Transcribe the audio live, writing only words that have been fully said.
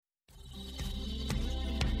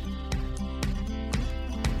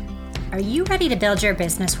Are you ready to build your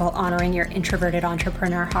business while honoring your introverted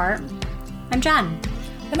entrepreneur heart? I'm Jen.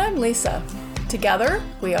 And I'm Lisa. Together,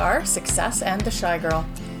 we are Success and the Shy Girl.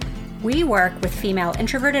 We work with female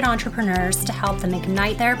introverted entrepreneurs to help them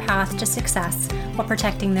ignite their path to success while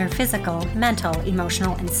protecting their physical, mental,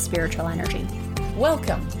 emotional, and spiritual energy.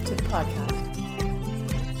 Welcome to the podcast.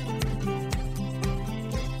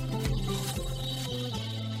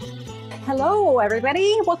 Hello,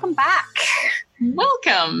 everybody. Welcome back.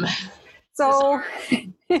 Welcome. So,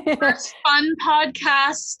 first fun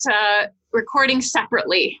podcast recording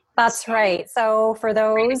separately. That's right. So, for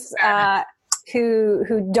those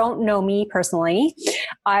who don't know me personally,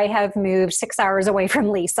 I have moved 6 hours away from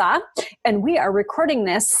Lisa, and we are recording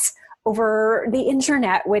this over the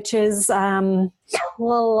internet, which is a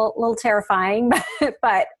little terrifying,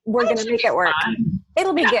 but we're going to make it work.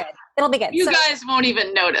 It'll be good. It'll be good. You guys won't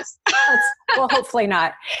even notice. Well, hopefully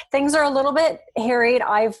not. Things are a little bit harried.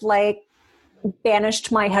 I've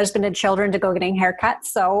banished my husband and children to go getting haircuts,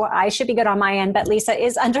 so I should be good on my end. But Lisa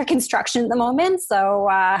is under construction at the moment, so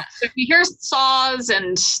if you hear saws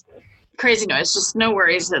and crazy noise, just no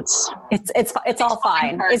worries. It's all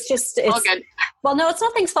fine. Apart. It's all good. Well, no, it's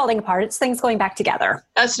not things falling apart. It's things going back together.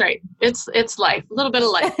 That's right. It's life. A little bit of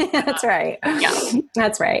life. That's right. Yeah,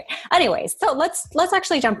 that's right. Anyways, so let's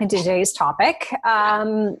actually jump into today's topic.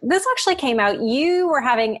 This actually came out. You were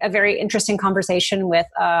having a very interesting conversation with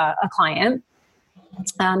a client.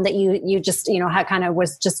 That you just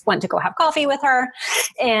went to go have coffee with her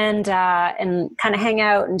and kind of hang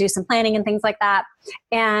out and do some planning and things like that.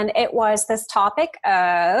 And it was this topic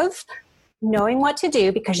of knowing what to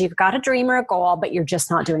do because you've got a dream or a goal, but you're just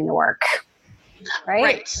not doing the work.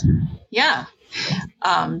 Right. Yeah.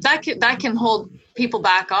 That can hold people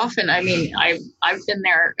back often. I mean, I've been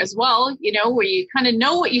there as well, where you kind of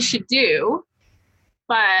know what you should do,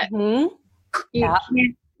 but you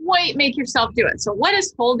can't quite make yourself do it. So what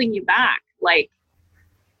is holding you back?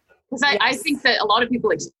 Because I think that a lot of people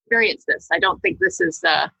experience this. I don't think this is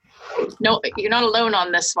no, you're not alone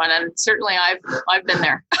on this one. And certainly I've been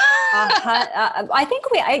there. I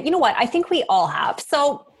think we all have.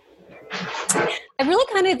 So I really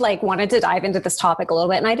kind of wanted to dive into this topic a little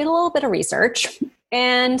bit, and I did a little bit of research.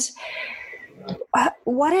 And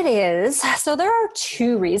what it is, so there are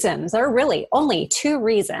two reasons. There are really only two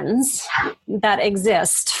reasons that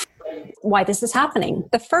exist why this is happening.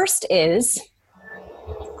 The first is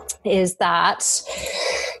that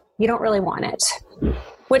you don't really want it,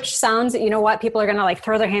 which sounds, people are going to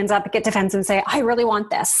throw their hands up, get defensive and say, I really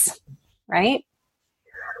want this, right?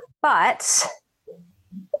 But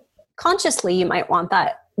consciously you might want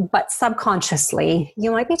that, but subconsciously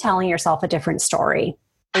you might be telling yourself a different story.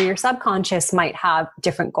 Or your subconscious might have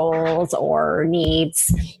different goals or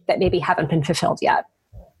needs that maybe haven't been fulfilled yet.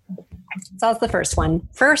 So that's the first one.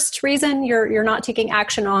 First reason you're not taking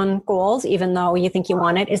action on goals, even though you think you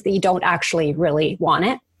want it, is that you don't actually really want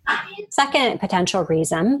it. Second potential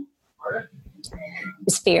reason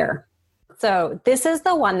is fear. So this is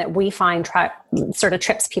the one that we find sort of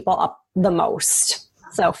trips people up the most.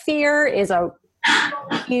 So fear is a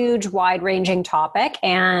huge, wide-ranging topic,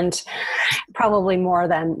 and probably more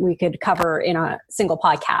than we could cover in a single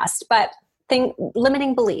podcast. But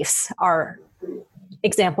limiting beliefs are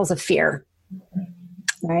examples of fear,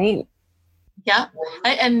 right? Yeah.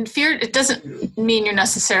 And fear, it doesn't mean you're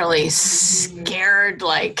necessarily scared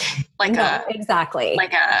exactly.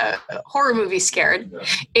 Like a horror movie scared.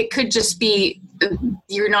 It could just be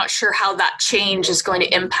you're not sure how that change is going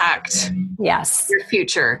to impact your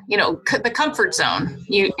future. The comfort zone.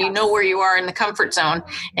 You know where you are in the comfort zone,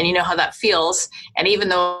 and you know how that feels. And even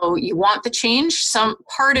though you want the change, some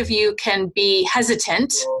part of you can be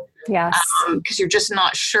hesitant. Yes. Because you're just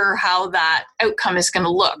not sure how that outcome is going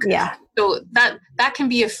to look. Yeah. So that can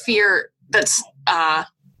be a fear that's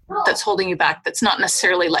holding you back. That's not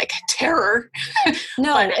necessarily terror.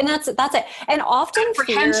 No, and that's it. And often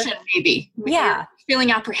apprehension, maybe. Yeah. You're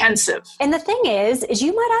feeling apprehensive. And the thing is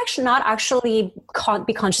you might actually not actually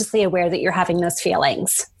be consciously aware that you're having those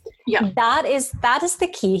feelings. Yeah. That is the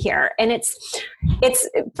key here. And it's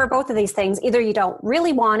for both of these things, either you don't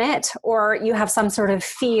really want it or you have some sort of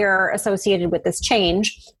fear associated with this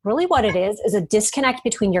change. Really what it is a disconnect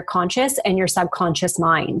between your conscious and your subconscious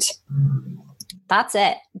mind. That's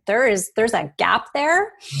it. There's a gap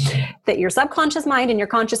there that your subconscious mind and your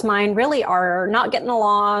conscious mind really are not getting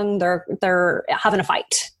along. They're having a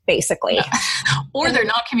fight, basically. Yeah. Or they're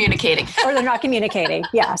not communicating.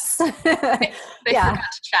 Yes. They forgot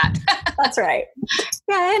to chat. That's right.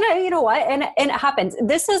 Yeah. And you know what? And it happens.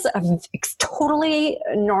 This is a totally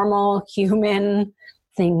normal human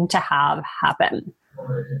thing to have happen.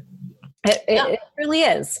 It really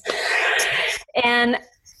is. And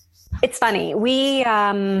it's funny. We've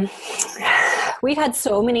had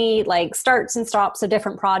so many like starts and stops of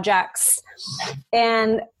different projects.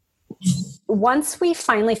 And once we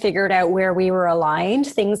finally figured out where we were aligned,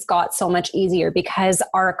 things got so much easier because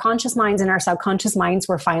our conscious minds and our subconscious minds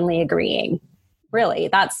were finally agreeing. Really,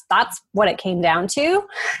 that's what it came down to.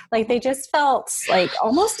 Like they just felt like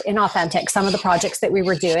almost inauthentic, some of the projects that we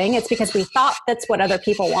were doing. It's because we thought that's what other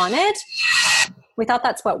people wanted. We thought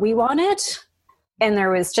that's what we wanted. And it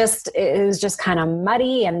was just kind of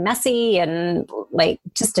muddy and messy and like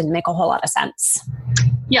just didn't make a whole lot of sense.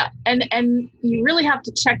 Yeah. And you really have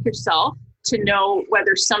to check yourself to know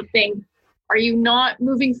whether are you not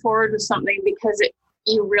moving forward with something because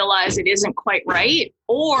you realize it isn't quite right,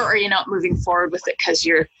 or are you not moving forward with it because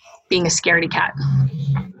you're being a scaredy cat?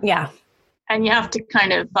 Yeah. And you have to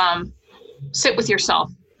kind of sit with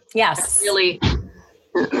yourself. Yes.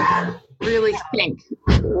 Really think,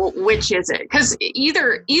 which is it? Because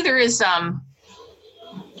either is a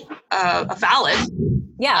valid.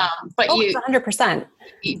 Yeah. But 100%.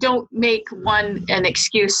 You don't make one an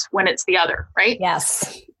excuse when it's the other, right?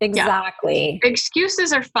 Yes, exactly. Yeah.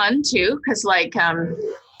 Excuses are fun too, because like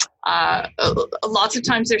lots of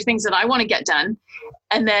times there's things that I want to get done.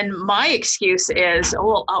 And then my excuse is,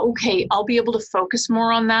 okay, I'll be able to focus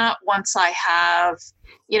more on that once I have,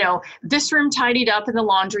 this room tidied up and the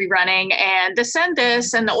laundry running and this and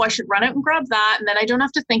this, and I should run out and grab that. And then I don't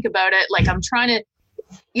have to think about it. Like I'm trying to,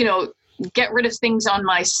 get rid of things on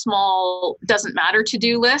my small, doesn't matter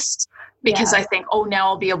to-do list because I think, now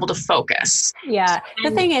I'll be able to focus. Yeah.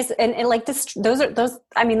 The thing is, and like those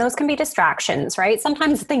can be distractions, right?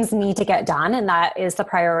 Sometimes things need to get done and that is the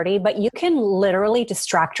priority, but you can literally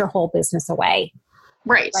distract your whole business away.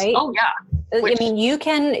 Right. Oh yeah. You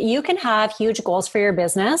can have huge goals for your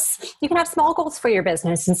business. You can have small goals for your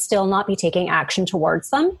business and still not be taking action towards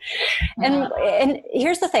them. And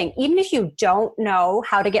here's the thing, even if you don't know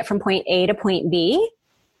how to get from point A to point B,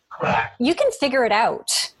 you can figure it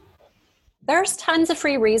out. There's tons of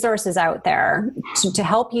free resources out there to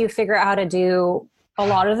help you figure out how to do a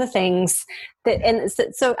lot of the things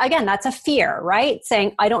so again, that's a fear, right?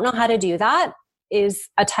 Saying, I don't know how to do that is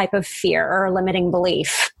a type of fear or a limiting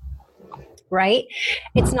belief, right?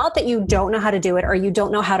 It's not that you don't know how to do it or you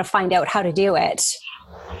don't know how to find out how to do it.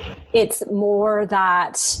 It's more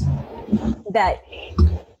that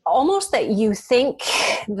almost that you think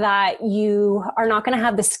that you are not going to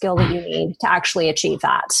have the skill that you need to actually achieve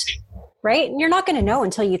that, right? And you're not going to know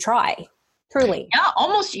until you try. Truly. Yeah,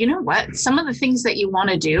 almost, you know what? Some of the things that you want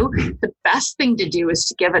to do, the best thing to do is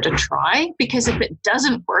to give it a try, because if it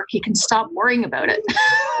doesn't work, you can stop worrying about it.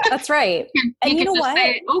 That's right. And you know what?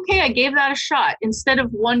 Say, okay, I gave that a shot, instead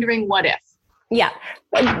of wondering what if. Yeah.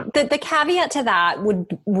 The caveat to that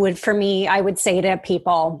would for me, I would say to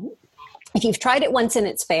people, if you've tried it once and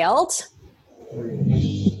it's failed,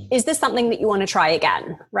 is this something that you want to try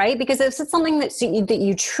again, right? Because if it's something that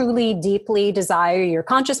you truly, deeply desire, your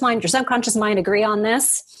conscious mind, your subconscious mind agree on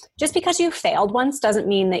this, just because you failed once doesn't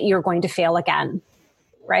mean that you're going to fail again,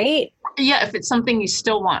 right? Yeah, if it's something you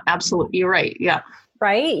still want, absolutely, you're right, yeah.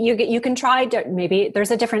 Right? You can try, maybe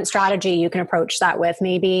there's a different strategy you can approach that with.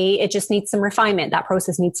 Maybe it just needs some refinement. That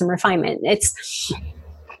process needs some refinement.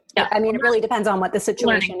 Yeah, I mean, it really depends on what the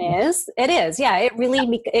situation is. It is. Yeah,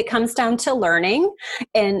 it comes down to learning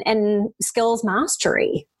and skills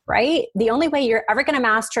mastery, right? The only way you're ever going to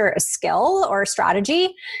master a skill or a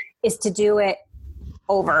strategy is to do it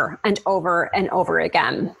over and over and over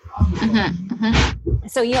again. Mm-hmm, mm-hmm.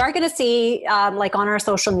 So you are going to see, like on our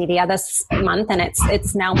social media this month, and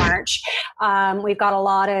it's now March. We've got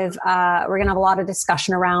we're going to have a lot of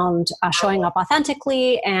discussion around showing up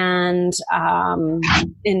authentically and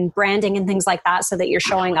in branding and things like that, so that you're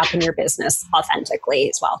showing up in your business authentically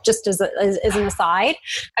as well. Just as an aside.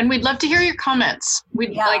 And we'd love to hear your comments.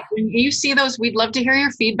 Like when you see those, we'd love to hear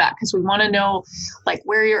your feedback, because we want to know like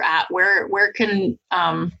where you're at, where can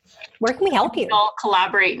we help you? All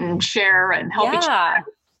collaborate and share and help each other.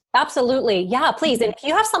 Absolutely. Yeah, please. And if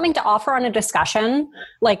you have something to offer on a discussion,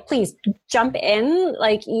 like please jump in.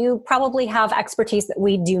 Like you probably have expertise that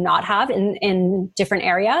we do not have in different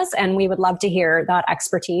areas. And we would love to hear that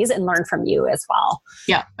expertise and learn from you as well.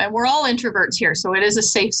 Yeah. And we're all introverts here, so it is a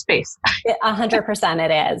safe space. 100%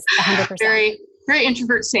 it is. 100%. Very, very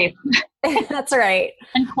introvert safe. That's right.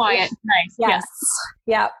 And quiet. Nice. Yes.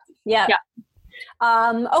 Yep. Yeah.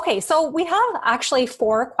 Okay, so we have actually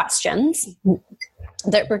 4 questions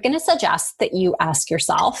that we're going to suggest that you ask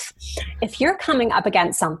yourself. If you're coming up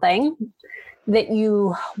against something that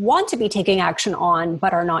you want to be taking action on,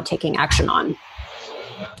 but are not taking action on.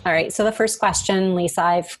 All right. So the first question, Lisa,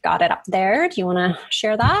 I've got it up there. Do you want to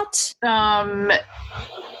share that?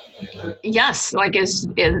 Yes. Like is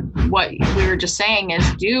what we were just saying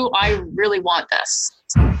is, do I really want this?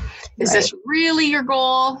 Is this really your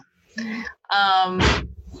goal?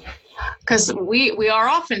 Because we are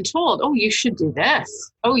often told, oh, you should do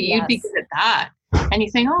this. Oh, you'd be good at that. And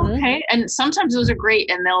you think, oh, okay. And sometimes those are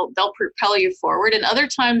great and they'll propel you forward. And other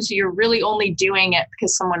times you're really only doing it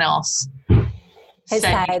because someone else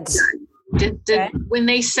said. When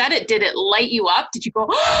they said it, did it light you up? Did you go,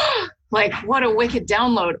 oh, like, what a wicked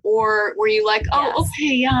download? Or were you like, oh,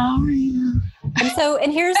 okay, yeah.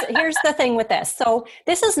 And here's the thing with this. So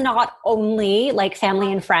this is not only like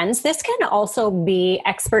family and friends. This can also be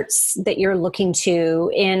experts that you're looking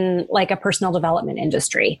to in like a personal development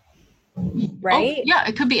industry, right? Oh, yeah,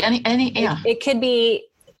 it could be any. Yeah, it could be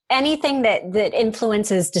anything that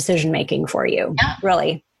influences decision making for you. Yeah.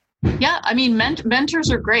 Really. Yeah, I mean,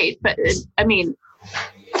 mentors are great, but I mean,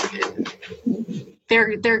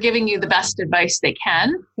 they're giving you the best advice they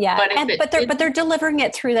can. Yeah, but they're delivering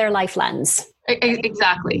it through their life lens.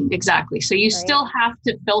 Exactly. So you still have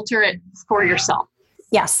to filter it for yourself.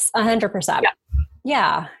 Yes, 100%.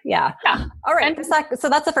 Yeah. All right. So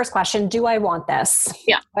that's the first question. Do I want this?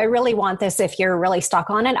 Yeah. I really want this. If you're really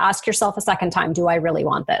stuck on it, ask yourself a second time, do I really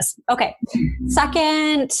want this? Okay.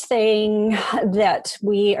 Second thing that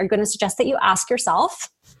we are going to suggest that you ask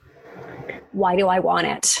yourself, why do I want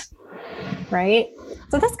it? Right?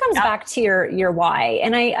 So this comes back to your why.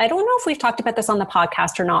 And I don't know if we've talked about this on the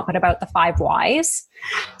podcast or not, but about the 5 whys.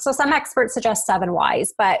 So some experts suggest 7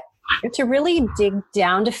 whys, but to really dig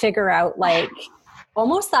down to figure out like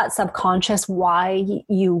almost that subconscious why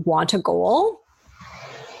you want a goal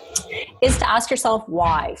is to ask yourself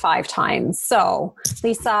why 5 times. So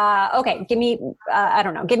Lisa, okay, give me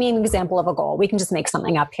an example of a goal. We can just make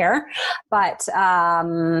something up here, but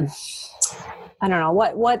I don't know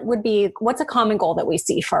what's a common goal that we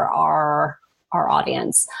see for our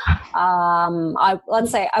audience.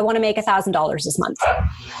 Let's say I want to make $1,000 this month.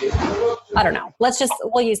 I don't know.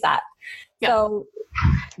 We'll use that. Yeah. So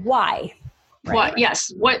why? Right? What?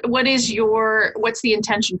 Yes. What's the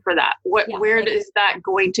intention for that? Where is that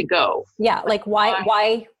going to go? Yeah. Like why do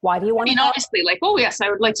you want to? Obviously like, oh yes, I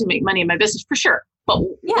would like to make money in my business for sure. But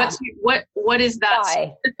what is that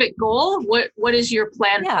specific goal? What is your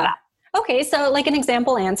plan for that? Okay. So like an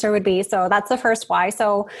example answer would be, so that's the first why.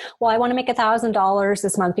 So, I want to make $1,000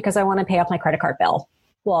 this month because I want to pay off my credit card bill.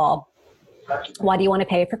 Well, why do you want to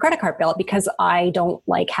pay for credit card bill? Because I don't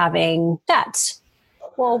like having debt.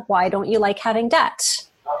 Well, why don't you like having debt?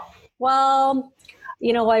 Well,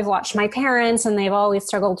 I've watched my parents and they've always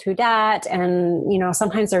struggled through debt. And,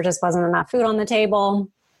 sometimes there just wasn't enough food on the table.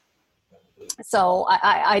 So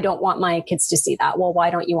I don't want my kids to see that. Well,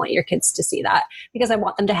 why don't you want your kids to see that? Because I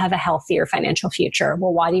want them to have a healthier financial future.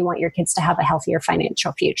 Well, why do you want your kids to have a healthier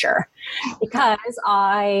financial future? Because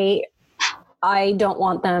I don't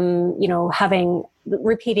want them,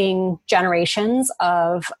 repeating generations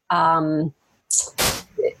of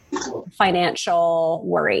financial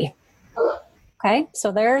worry. Okay.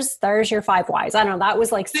 So there's your 5 whys. I don't know. That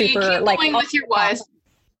was like super, so you keep going with your whys.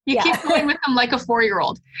 You keep going with them like a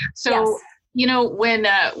 4-year-old. So, when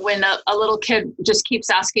a little kid just keeps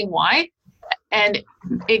asking why, and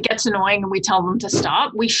it gets annoying and we tell them to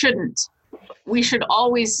stop, we shouldn't. We should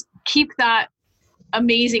always keep that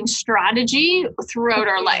amazing strategy throughout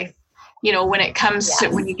our life. When it comes to,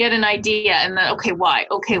 when you get an idea and then, okay, why?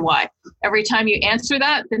 Every time you answer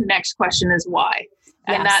that, the next question is why.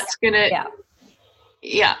 And that's going to,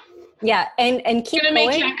 Yeah. And keep going. It's going to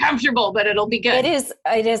make you uncomfortable, but it'll be good. It is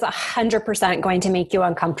 100% going to make you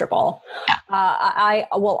uncomfortable. Yeah. I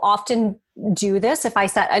will often do this if I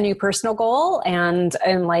set a new personal goal and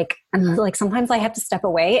sometimes I have to step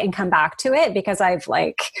away and come back to it because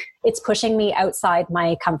it's pushing me outside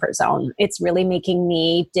my comfort zone. It's really making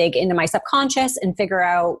me dig into my subconscious and figure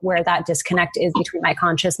out where that disconnect is between my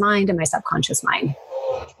conscious mind and my subconscious mind.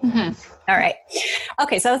 Mm-hmm. All right.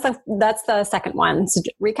 Okay. So that's the second one. So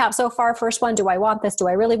recap so far. First one, do I want this? Do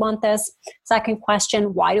I really want this? Second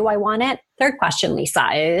question, why do I want it? Third question, Lisa,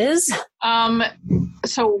 is?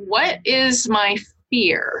 So what is my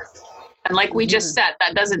fear? And like we just said,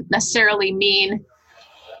 that doesn't necessarily mean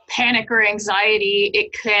panic or anxiety.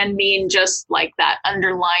 It can mean just like that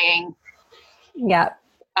underlying. Yeah.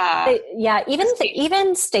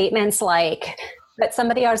 Even statements like, but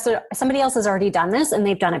somebody else has already done this and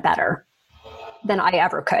they've done it better than I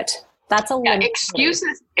ever could. That's a limit.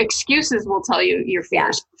 Excuses will tell you your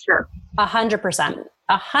fears. Sure. 100%.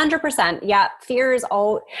 100%. Yeah.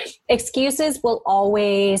 Excuses will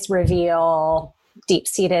always reveal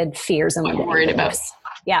deep-seated fears and what I'm worried about.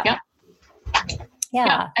 Yeah. Yeah.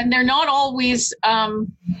 Yeah. And they're not always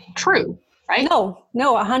true, right? No,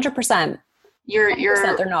 100%.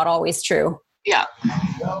 They're not always true. Yeah.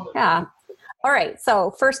 Yeah. All right.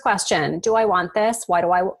 So first question, do I want this?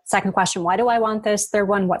 Second question, why do I want this? Third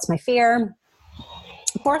one, what's my fear?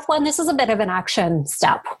 Fourth one, this is a bit of an action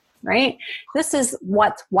step, right? This is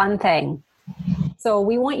what's one thing. So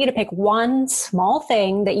we want you to pick one small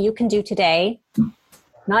thing that you can do today,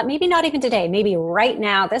 maybe not even today, maybe right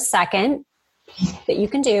now, this second, that you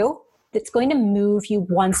can do that's going to move you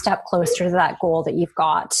one step closer to that goal that you've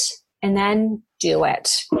got, and then do it.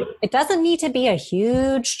 It doesn't need to be a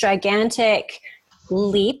huge, gigantic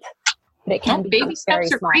leap, but it can be baby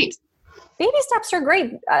steps are great. Baby steps are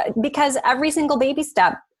great because every single baby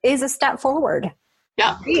step is a step forward.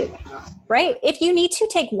 Yeah. Right? If you need to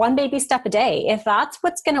take one baby step a day, if that's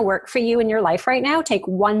what's going to work for you in your life right now, take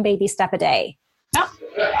one baby step a day. Yeah.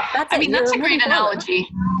 That's a great analogy.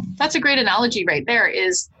 That's a great analogy right there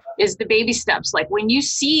is the baby steps. Like when you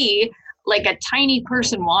see like a tiny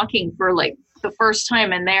person walking for like the first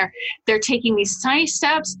time and they're taking these tiny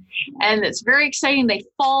steps and it's very exciting. They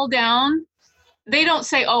fall down. They don't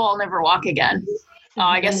say, oh, I'll never walk again. Oh,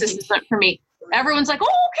 I guess this isn't for me. Everyone's like, oh,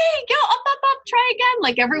 okay, go up, try again.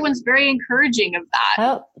 Like everyone's very encouraging of that.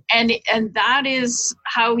 Oh. And that is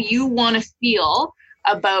how you want to feel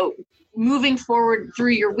about moving forward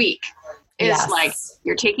through your week. Is like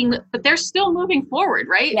you're taking, but they're still moving forward,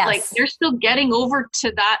 right? Yes. Like they're still getting over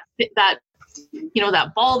to that, that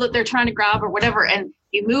ball that they're trying to grab or whatever. And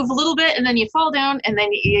you move a little bit and then you fall down and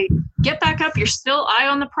then you get back up. You're still eye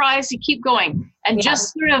on the prize. You keep going and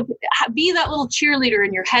just sort of be that little cheerleader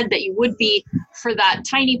in your head that you would be for that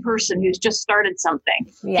tiny person who's just started something.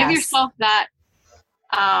 Yes. Give yourself that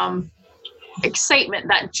excitement,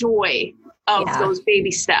 that joy of those baby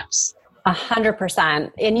steps.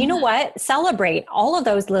 100%. And you know what? Celebrate all of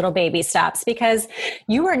those little baby steps because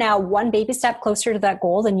you are now one baby step closer to that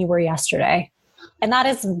goal than you were yesterday. And that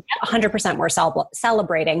is 100% worth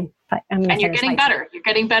celebrating. And you're getting better. You're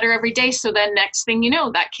getting better every day. So then next thing you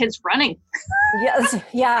know, that kid's running. Yes.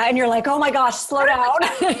 Yeah. And you're like, oh my gosh, slow down.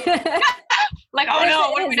 Like, oh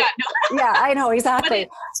no, what have we done? No. Yeah, I know. Exactly.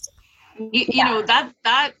 You know,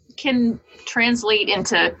 that can translate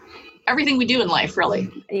into everything we do in life,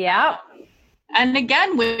 really. Yeah. And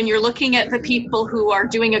again, when you're looking at the people who are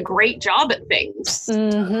doing a great job at things,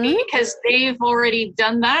 because they've already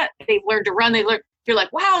done that, they've learned to run, you're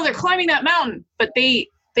like, wow, they're climbing that mountain. But they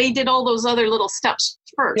did all those other little steps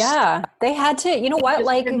first. Yeah, they had to. You know what?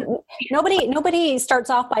 Like nobody starts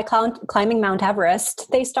off by climbing Mount Everest.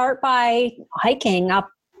 They start by hiking up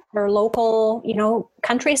their local,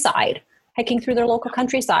 countryside, hiking through their local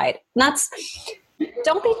countryside. And that's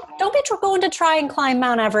don't be going to try and climb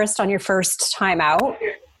Mount Everest on your first time out.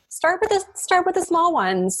 Start with the small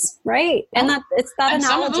ones, right? And it's that analogy.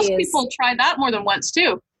 Some of those people try that more than once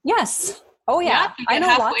too. Yes. Oh yeah. I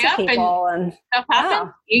know lots of people and stuff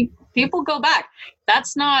happens. Yeah. People go back.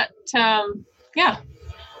 That's not. Yeah.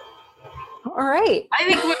 All right. I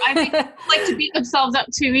think people like to beat themselves up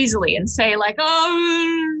too easily and say like,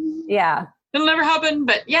 oh, yeah, it'll never happen.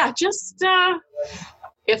 But yeah, just.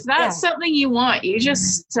 If that's something you want, you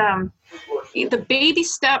just, the baby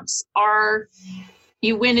steps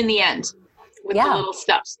you win in the end with the little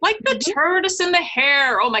steps. Like the tortoise and the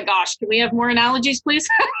hare. Oh my gosh. Can we have more analogies, please?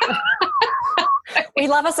 We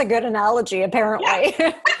love us a good analogy, apparently.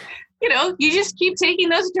 Yeah. You just keep taking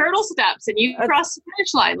those turtle steps and you cross the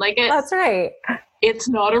finish line. That's right. It's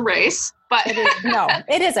not a race. But no,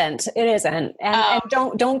 it isn't. It isn't. And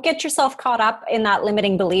don't get yourself caught up in that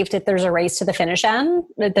limiting belief that there's a race to the finish line.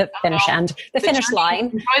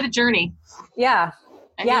 Enjoy the journey. Yeah.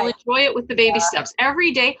 And you'll enjoy it with the baby steps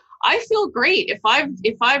every day. I feel great if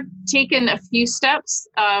I've taken a few steps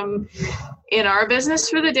in our business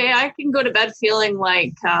for the day. I can go to bed feeling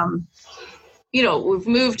like we've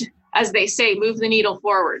moved, as they say, move the needle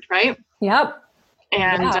forward, right? Yep.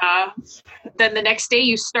 And then the next day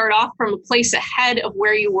you start off from a place ahead of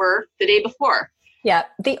where you were the day before. Yeah.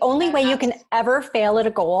 The only way you can ever fail at a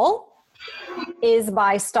goal is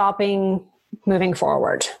by stopping moving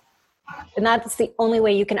forward. And that's the only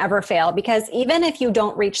way you can ever fail, because even if you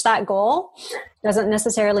don't reach that goal, doesn't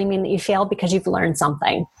necessarily mean that you failed because you've learned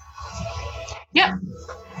something. Yeah.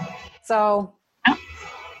 So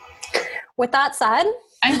with that said,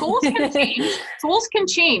 and goals can change. Goals can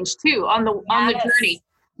change too on the journey.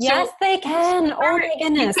 Yes, so they can. Oh my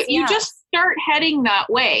goodness. You just start heading that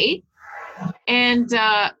way. And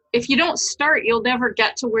if you don't start, you'll never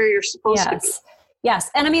get to where you're supposed to be.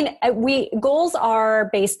 Yes. And I mean, goals are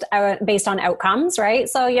based on outcomes, right?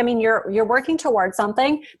 So, I mean, you're working towards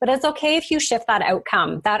something, but it's okay if you shift that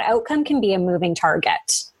outcome. That outcome can be a moving target.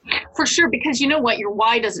 For sure. Because you know what? Your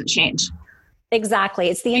why doesn't change. Exactly.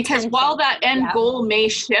 It's the intention. Because while that end goal may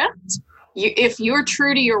shift, if you're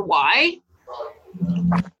true to your why,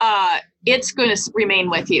 it's going to remain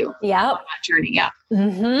with you on that journey. Yeah.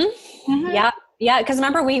 Mm-hmm. Mm-hmm. Yeah. Yeah. Because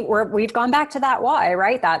remember, we've gone back to that why,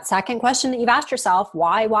 right? That second question that you've asked yourself,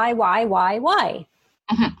 why?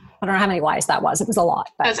 Mm-hmm. I don't know how many whys that was. It was a lot.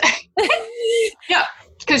 But. Yeah.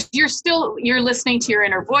 Because you're listening to your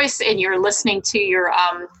inner voice, and you're listening to your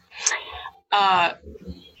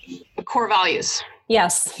core values.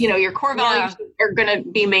 Yes. Your core values are going to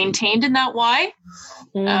be maintained in that why.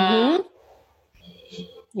 Mm-hmm.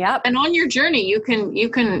 Yeah. And on your journey, you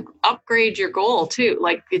can upgrade your goal too.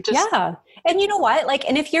 Like it just. Yeah. And you know what? Like,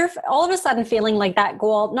 and if you're all of a sudden feeling like that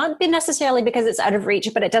goal, not necessarily because it's out of reach,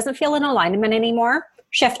 but it doesn't feel in alignment anymore,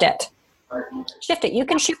 shift it. Shift it. You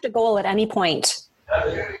can shift a goal at any point.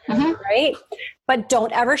 Mm-hmm. Right? But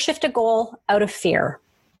don't ever shift a goal out of fear.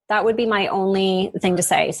 That would be my only thing to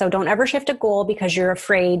say. So don't ever shift a goal because you're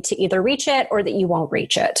afraid to either reach it or that you won't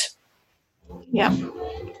reach it. Yeah.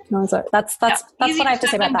 That's what I have to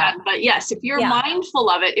say about that. But yes, if you're mindful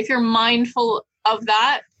of it, if you're mindful of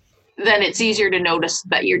that, then it's easier to notice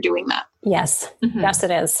that you're doing that. Yes. Mm-hmm. Yes, it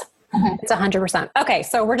is. Mm-hmm. It's 100%. Okay.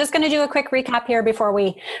 So we're just going to do a quick recap here before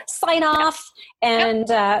we sign off, and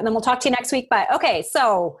then we'll talk to you next week. But okay.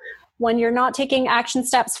 So when you're not taking action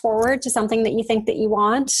steps forward to something that you think that you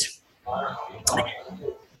want,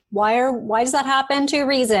 why does that happen? 2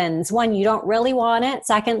 reasons. 1, you don't really want it.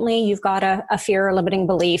 Secondly, you've got a fear or limiting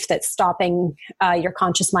belief that's stopping your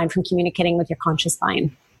conscious mind from communicating with your conscious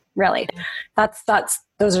mind. Really,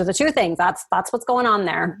 those are the 2 things. That's what's going on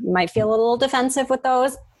there. You might feel a little defensive with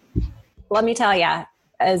those. Let me tell you,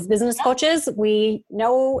 as business coaches, we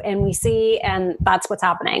know and we see, and that's what's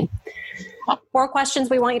happening. 4 questions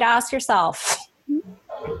we want you to ask yourself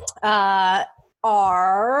are,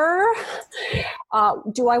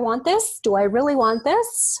 do I want this? Do I really want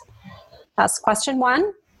this? That's question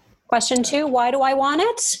 1. Question 2, why do I want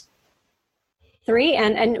it? 3,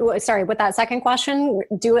 and sorry, with that second question,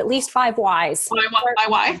 do at least 5 whys.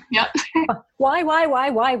 Why? Yeah. Why?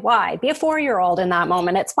 Be a 4-year-old in that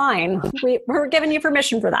moment. It's fine. We're giving you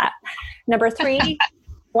permission for that. Number 3,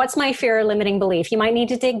 what's my fear or limiting belief? You might need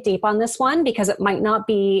to dig deep on this one because it might not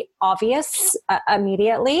be obvious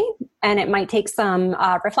immediately, and it might take some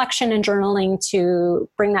reflection and journaling to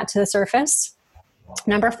bring that to the surface.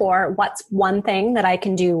 Number 4, what's one thing that I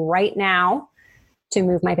can do right now to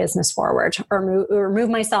move my business forward or move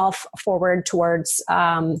myself forward towards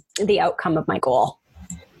the outcome of my goal?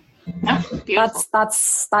 Yeah,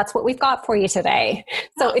 that's what we've got for you today.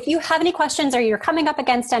 So if you have any questions or you're coming up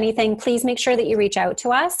against anything, please make sure that you reach out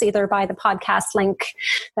to us either by the podcast link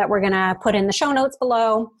that we're going to put in the show notes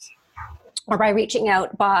below, or by reaching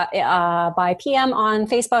out by PM on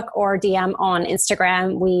Facebook or DM on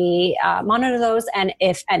Instagram. We monitor those, and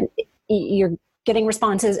if you're getting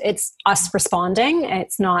responses, it's us responding.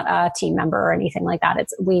 It's not a team member or anything like that.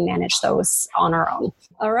 We manage those on our own.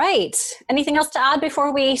 All right. Anything else to add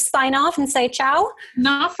before we sign off and say ciao?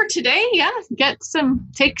 Not for today. Yeah.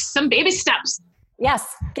 Take some baby steps.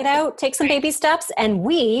 Yes. Get out, take some baby steps, and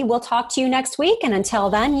we will talk to you next week. And until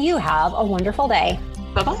then, you have a wonderful day.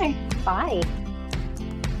 Bye-bye. Bye.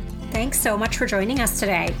 Thanks so much for joining us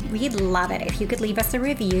today. We'd love it if you could leave us a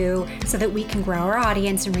review so that we can grow our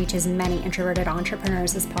audience and reach as many introverted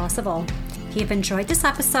entrepreneurs as possible. If you've enjoyed this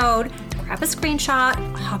episode, grab a screenshot,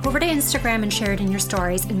 hop over to Instagram and share it in your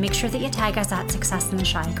stories, and make sure that you tag us at Success and the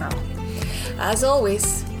Shy Girl. As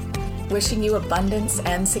always, wishing you abundance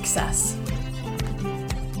and success.